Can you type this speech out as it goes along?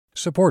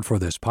Support for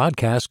this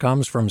podcast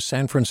comes from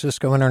San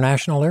Francisco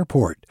International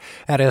Airport.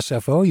 At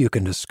SFO, you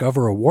can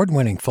discover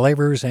award-winning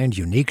flavors and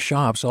unique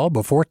shops all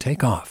before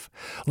takeoff.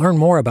 Learn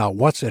more about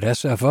what's at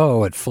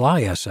SFO at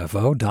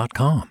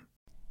flysfo.com.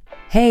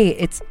 Hey,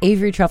 it's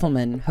Avery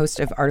Trufelman,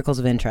 host of Articles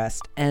of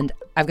Interest, and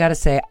I've got to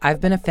say,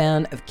 I've been a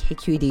fan of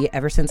KQED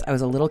ever since I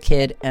was a little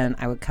kid, and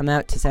I would come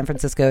out to San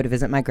Francisco to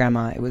visit my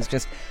grandma. It was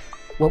just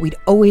what we'd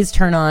always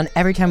turn on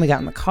every time we got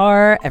in the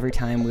car, every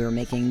time we were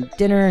making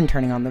dinner and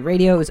turning on the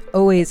radio. It was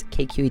always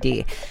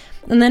KQED.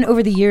 And then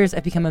over the years,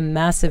 I've become a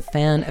massive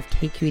fan of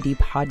KQED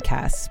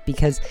podcasts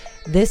because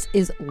this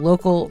is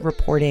local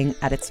reporting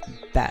at its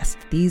best.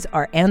 These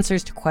are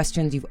answers to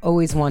questions you've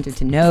always wanted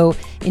to know,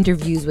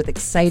 interviews with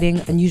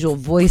exciting, unusual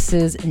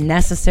voices,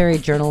 necessary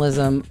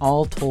journalism,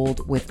 all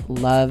told with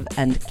love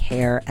and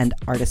care and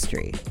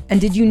artistry. And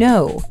did you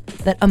know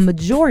that a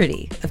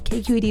majority of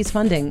KQED's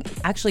funding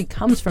actually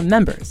comes from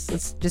members?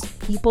 It's just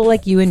people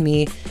like you and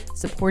me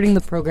supporting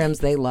the programs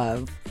they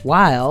love,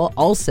 while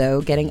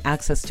also getting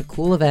access to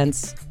cool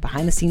events,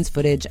 behind-the-scenes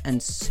footage, and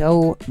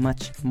so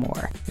much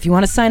more. If you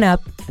want to sign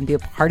up and be a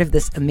part of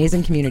this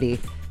amazing community,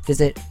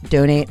 visit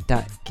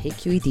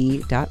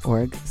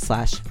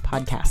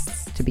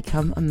donate.kqed.org/podcasts to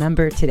become a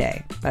member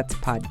today. That's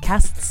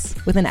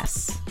podcasts with an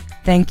S.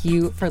 Thank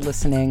you for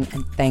listening,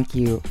 and thank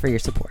you for your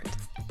support.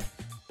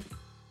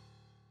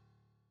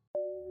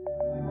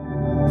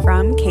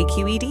 From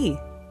KQED.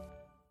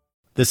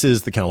 This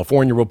is the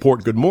California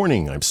Report. Good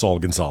morning. I'm Saul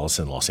Gonzalez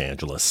in Los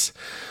Angeles.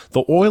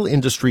 The oil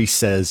industry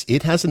says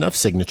it has enough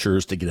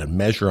signatures to get a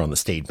measure on the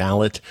state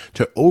ballot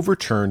to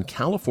overturn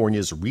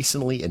California's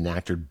recently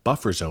enacted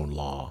buffer zone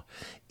law.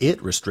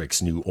 It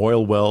restricts new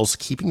oil wells,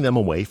 keeping them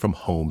away from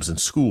homes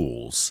and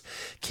schools.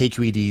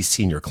 KQED's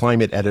senior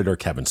climate editor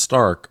Kevin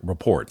Stark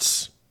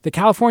reports. The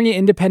California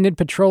Independent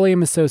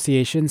Petroleum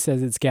Association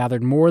says it's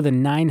gathered more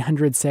than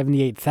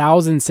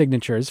 978,000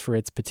 signatures for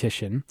its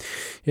petition.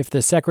 If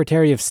the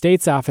Secretary of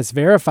State's office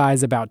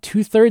verifies about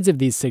two-thirds of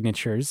these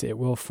signatures, it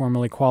will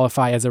formally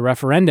qualify as a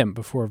referendum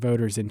before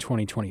voters in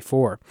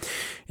 2024.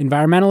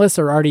 Environmentalists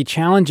are already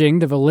challenging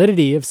the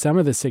validity of some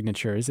of the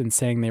signatures and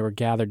saying they were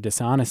gathered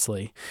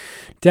dishonestly.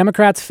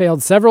 Democrats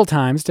failed several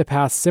times to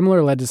pass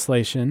similar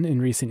legislation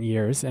in recent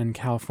years, and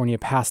California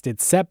passed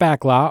its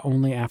setback law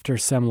only after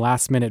some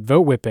last-minute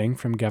vote whipping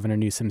from Governor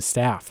Newsom's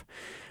staff.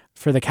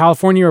 For the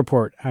California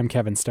Report, I'm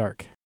Kevin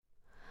Stark.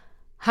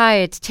 Hi,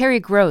 it's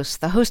Terry Gross,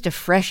 the host of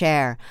Fresh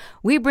Air.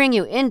 We bring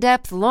you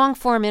in-depth,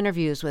 long-form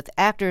interviews with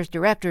actors,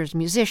 directors,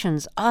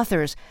 musicians,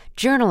 authors,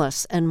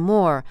 journalists, and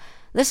more.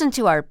 Listen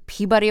to our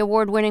Peabody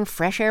Award-winning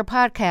Fresh Air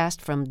podcast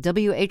from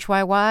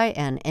WHYY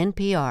and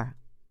NPR.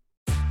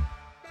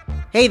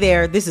 Hey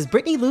there, this is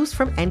Brittany Luce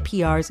from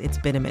NPR's It's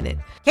Been a Minute.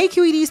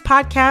 KQED's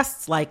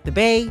podcasts like The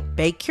Bay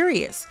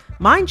Curious,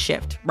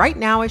 Mindshift, Right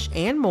Nowish,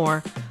 and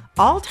more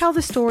all tell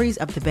the stories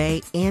of the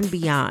Bay and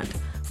beyond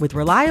with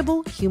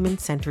reliable,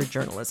 human-centered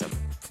journalism.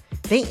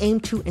 They aim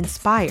to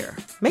inspire,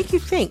 make you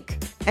think,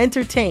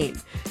 entertain,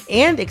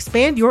 and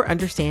expand your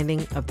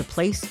understanding of the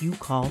place you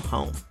call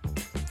home.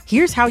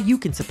 Here's how you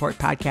can support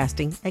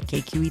podcasting at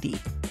KQED.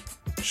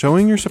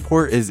 Showing your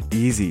support is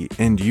easy,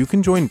 and you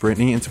can join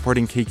Brittany in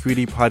supporting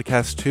KQED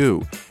Podcast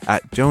too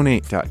at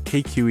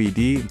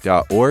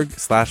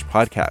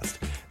donate.kqed.org/podcast.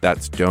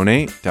 That's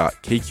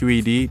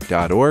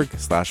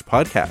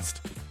donate.kqed.org/podcast.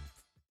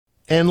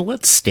 And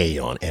let's stay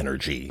on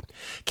energy.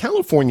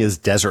 California's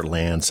desert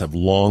lands have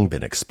long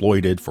been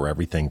exploited for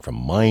everything from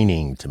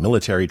mining to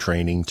military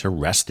training to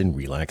rest and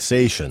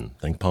relaxation.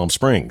 Think Palm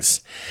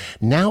Springs.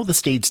 Now the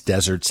state's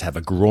deserts have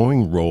a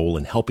growing role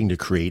in helping to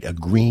create a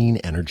green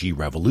energy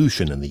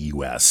revolution in the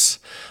U.S.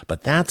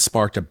 But that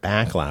sparked a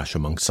backlash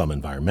among some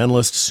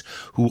environmentalists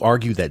who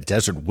argue that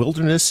desert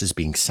wilderness is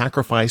being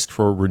sacrificed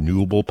for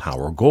renewable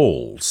power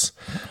goals.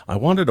 I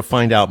wanted to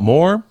find out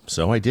more,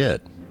 so I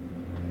did.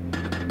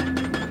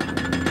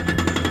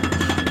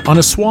 On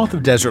a swath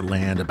of desert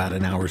land about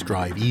an hour's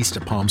drive east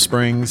of Palm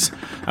Springs,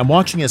 I'm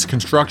watching as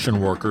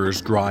construction workers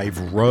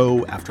drive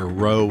row after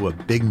row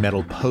of big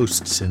metal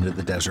posts into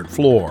the desert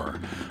floor,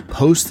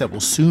 posts that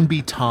will soon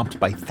be topped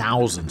by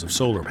thousands of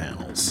solar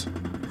panels.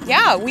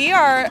 Yeah, we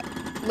are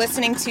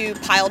listening to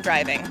pile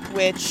driving,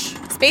 which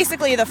is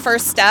basically the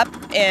first step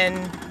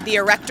in the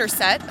erector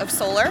set of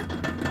solar.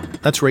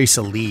 That's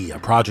Raisa Lee, a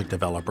project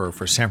developer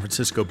for San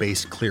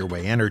Francisco-based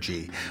Clearway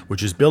Energy,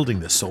 which is building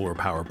this solar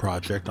power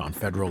project on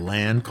federal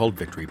land called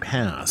Victory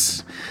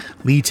Pass.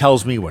 Lee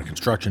tells me when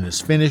construction is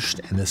finished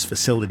and this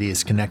facility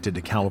is connected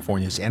to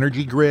California's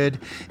energy grid,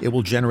 it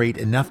will generate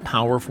enough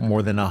power for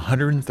more than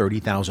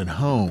 130,000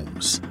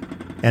 homes.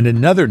 And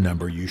another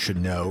number you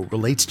should know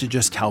relates to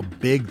just how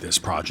big this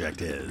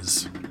project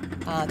is.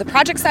 The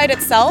project site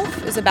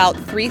itself is about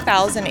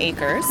 3,000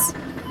 acres.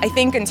 I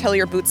think until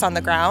your boot's on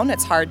the ground,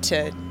 it's hard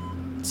to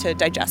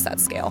digest that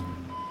scale.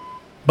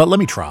 But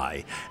let me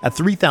try. At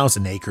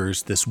 3,000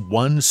 acres, this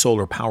one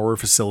solar power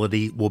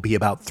facility will be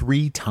about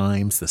 3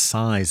 times the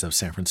size of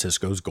San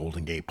Francisco's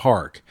Golden Gate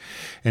Park.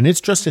 And it's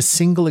just a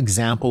single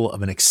example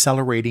of an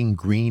accelerating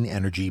green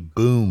energy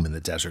boom in the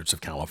deserts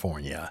of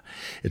California.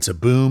 It's a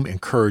boom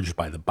encouraged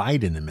by the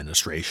Biden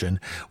administration,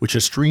 which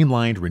has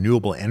streamlined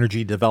renewable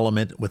energy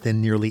development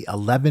within nearly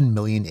 11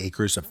 million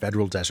acres of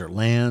federal desert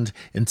land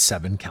in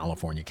 7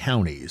 California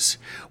counties,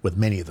 with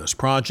many of those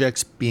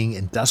projects being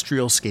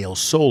industrial-scale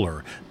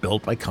solar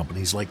built by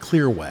companies like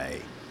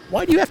Clearway.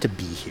 Why do you have to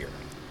be here?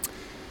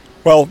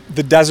 Well,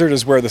 the desert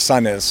is where the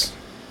sun is.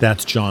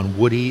 That's John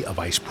Woody, a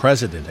vice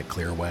president at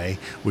Clearway,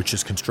 which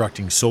is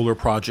constructing solar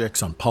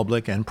projects on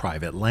public and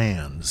private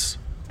lands.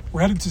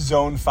 We're headed to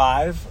Zone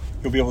 5.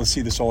 You'll be able to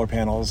see the solar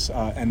panels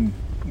and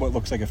what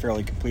looks like a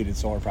fairly completed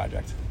solar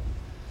project.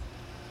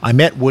 I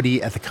met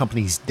Woody at the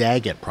company's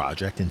Daggett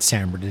project in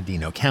San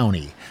Bernardino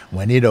County.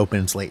 When it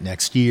opens late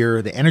next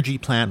year, the energy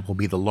plant will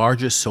be the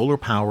largest solar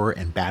power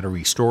and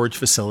battery storage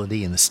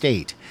facility in the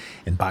state,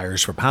 and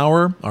buyers for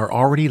power are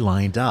already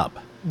lined up.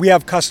 We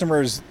have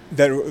customers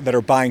that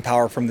are buying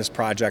power from this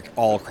project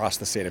all across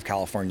the state of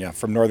California,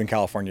 from Northern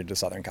California to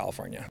Southern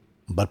California.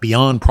 But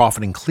beyond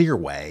profiting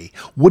Clearway,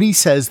 Woody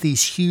says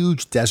these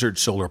huge desert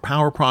solar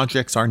power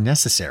projects are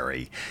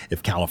necessary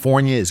if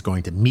California is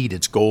going to meet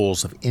its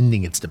goals of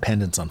ending its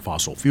dependence on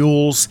fossil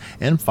fuels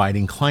and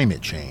fighting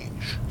climate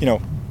change.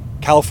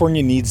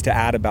 California needs to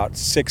add about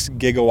 6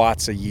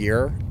 gigawatts a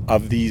year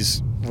of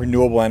these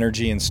renewable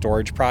energy and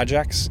storage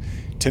projects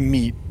to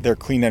meet their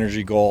clean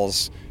energy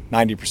goals,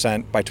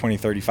 90% by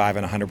 2035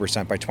 and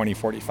 100% by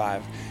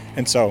 2045.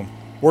 And so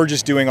we're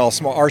just doing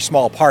our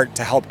small part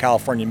to help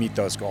California meet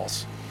those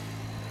goals.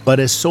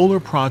 But as solar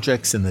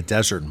projects in the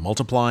desert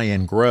multiply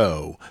and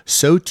grow,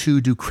 so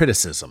too do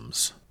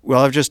criticisms.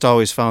 Well, I've just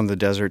always found the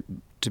desert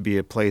to be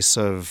a place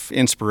of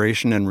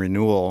inspiration and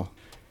renewal,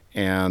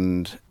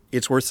 and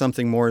it's worth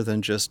something more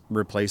than just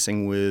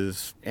replacing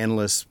with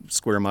endless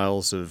square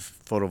miles of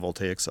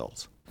photovoltaic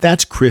cells.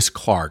 That's Chris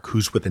Clark,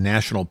 who's with the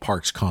National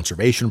Parks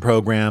Conservation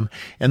Program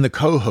and the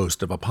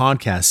co-host of a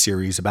podcast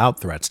series about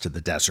threats to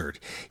the desert.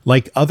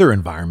 Like other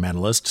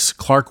environmentalists,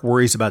 Clark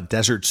worries about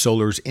desert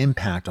solar's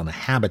impact on the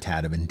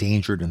habitat of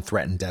endangered and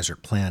threatened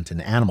desert plant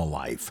and animal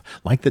life,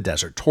 like the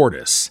desert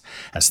tortoise,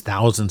 as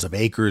thousands of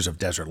acres of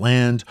desert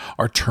land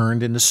are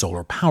turned into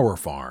solar power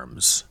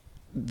farms.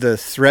 The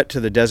threat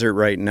to the desert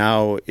right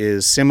now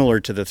is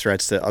similar to the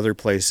threats that other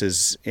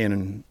places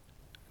in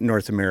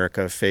North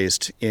America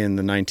faced in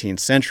the 19th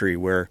century,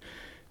 where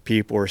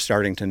people were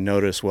starting to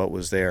notice what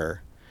was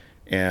there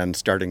and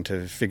starting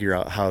to figure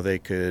out how they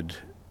could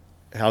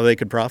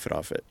profit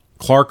off it.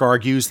 Clark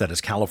argues that as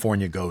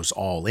California goes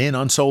all in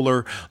on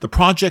solar, the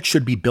project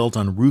should be built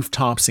on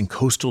rooftops in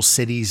coastal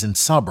cities and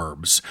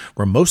suburbs,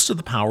 where most of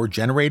the power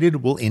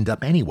generated will end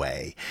up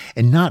anyway,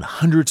 and not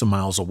hundreds of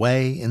miles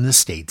away in the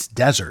state's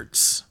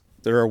deserts.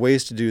 There are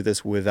ways to do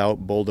this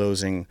without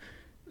bulldozing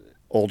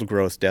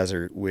old-growth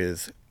desert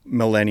with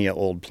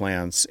millennia-old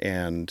plants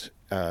and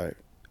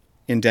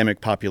endemic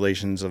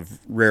populations of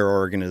rare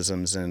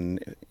organisms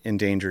and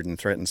endangered and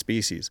threatened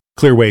species.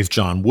 Clearway's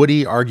John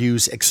Woody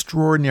argues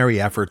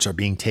extraordinary efforts are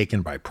being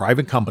taken by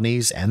private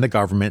companies and the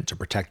government to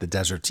protect the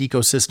desert's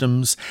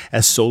ecosystems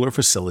as solar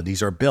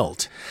facilities are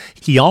built.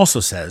 He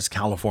also says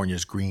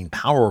California's green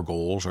power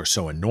goals are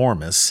so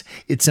enormous,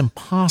 it's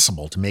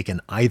impossible to make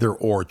an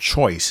either-or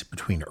choice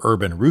between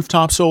urban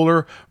rooftop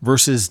solar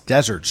versus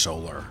desert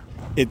solar.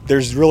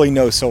 There's really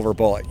no silver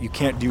bullet. You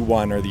can't do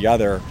one or the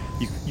other.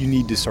 You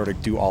need to sort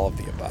of do all of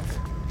the above.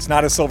 It's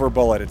not a silver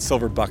bullet, it's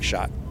silver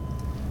buckshot.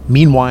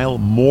 Meanwhile,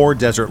 more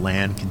desert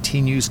land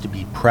continues to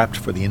be prepped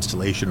for the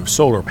installation of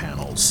solar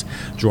panels,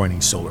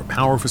 joining solar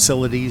power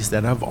facilities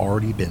that have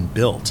already been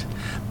built.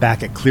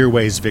 Back at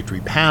Clearway's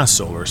Victory Pass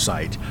solar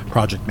site,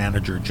 project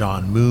manager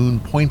John Moon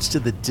points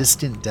to the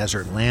distant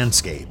desert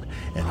landscape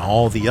and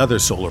all the other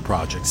solar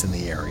projects in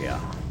the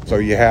area. So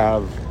you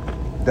have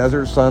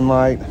Desert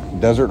Sunlight,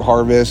 Desert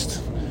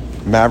Harvest,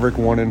 Maverick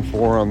 1 and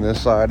 4 on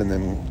this side, and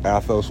then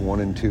Athos 1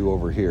 and 2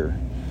 over here.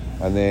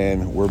 And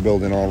then we're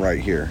building all right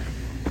here.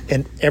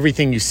 And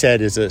everything you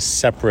said is a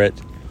separate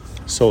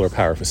solar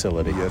power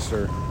facility? Yes,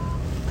 sir.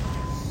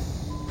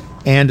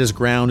 And as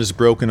ground is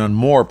broken on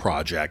more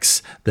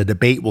projects, the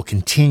debate will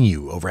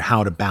continue over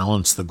how to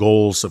balance the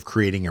goals of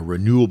creating a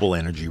renewable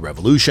energy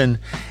revolution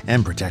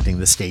and protecting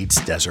the state's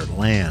desert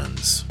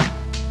lands.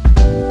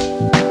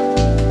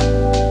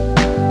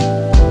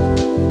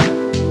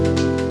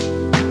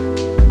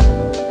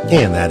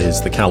 And that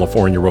is the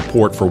California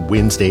Report for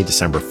Wednesday,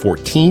 December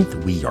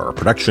 14th. We are a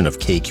production of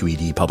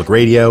KQED Public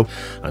Radio.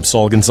 I'm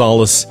Saul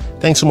Gonzalez.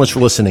 Thanks so much for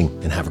listening,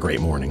 and have a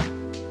great morning.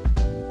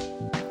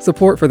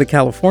 Support for the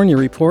California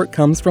Report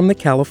comes from the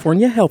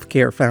California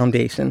Healthcare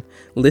Foundation,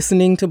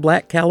 Listening to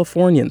Black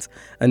Californians,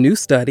 a new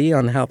study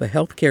on how the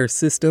healthcare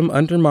system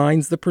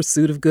undermines the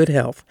pursuit of good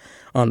health,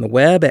 on the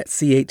web at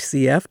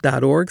chcf.org/LBCA.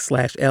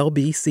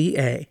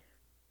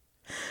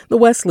 The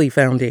Wesley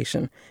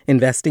Foundation,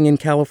 investing in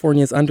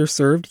California's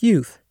underserved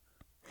youth.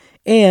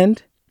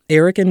 And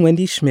Eric and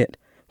Wendy Schmidt,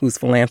 whose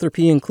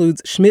philanthropy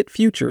includes Schmidt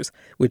Futures,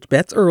 which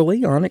bets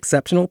early on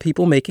exceptional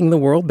people making the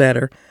world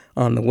better,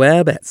 on the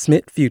web at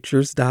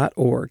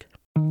schmidtfutures.org.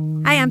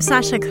 Hi, I'm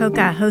Sasha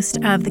Khokha, host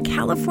of the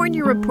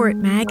California Report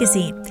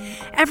magazine.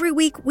 Every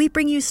week, we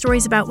bring you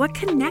stories about what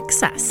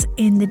connects us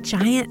in the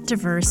giant,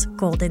 diverse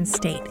Golden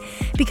State.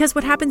 Because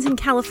what happens in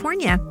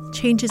California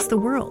changes the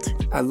world.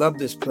 I love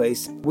this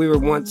place. We were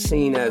once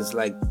seen as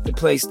like the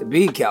place to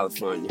be,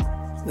 California.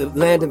 The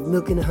land of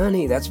milk and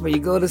honey. That's where you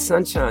go to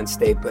Sunshine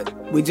State, but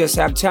we just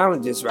have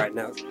challenges right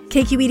now.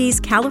 KQED's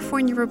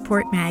California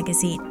Report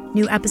magazine.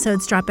 New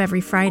episodes drop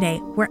every Friday,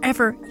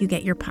 wherever you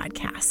get your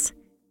podcasts.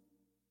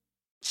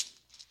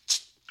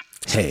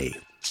 Hey,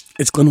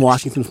 it's Glenn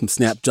Washington from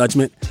Snap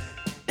Judgment.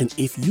 And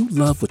if you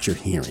love what you're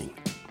hearing,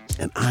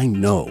 and I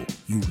know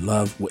you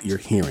love what you're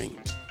hearing,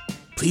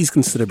 please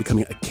consider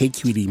becoming a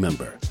KQED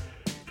member.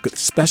 You get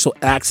special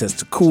access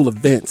to cool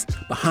events,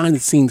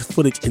 behind-the-scenes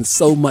footage, and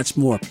so much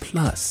more.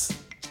 Plus,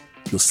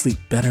 you'll sleep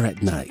better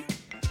at night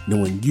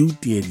knowing you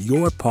did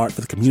your part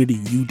for the community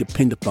you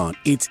depend upon.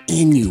 It's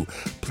in you.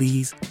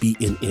 Please be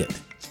in it.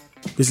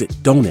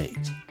 Visit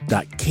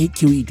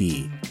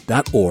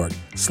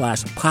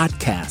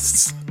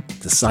donate.kqed.org/podcasts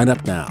to sign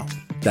up now.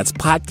 That's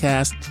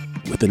podcast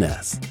with an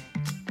S.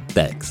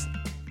 Thanks.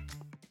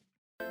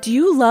 Do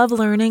you love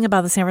learning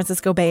about the San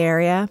Francisco Bay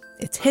Area?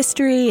 Its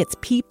history, its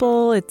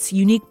people, its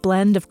unique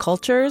blend of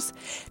cultures?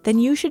 Then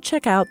you should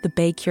check out the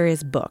Bay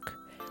Curious book.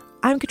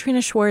 I'm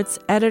Katrina Schwartz,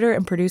 editor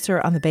and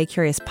producer on the Bay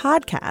Curious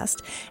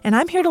podcast, and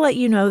I'm here to let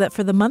you know that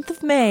for the month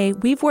of May,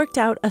 we've worked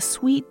out a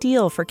sweet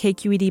deal for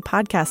KQED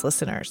podcast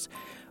listeners.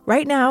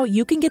 Right now,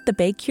 you can get the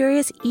Bay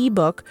Curious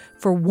ebook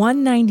for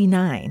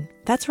 $1.99.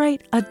 That's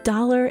right,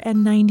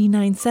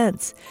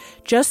 $1.99.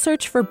 Just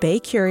search for Bay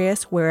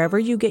Curious wherever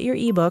you get your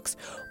ebooks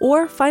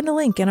or find a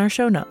link in our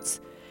show notes.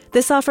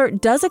 This offer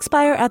does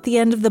expire at the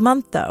end of the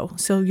month, though,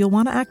 so you'll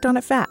want to act on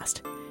it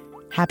fast.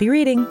 Happy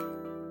reading!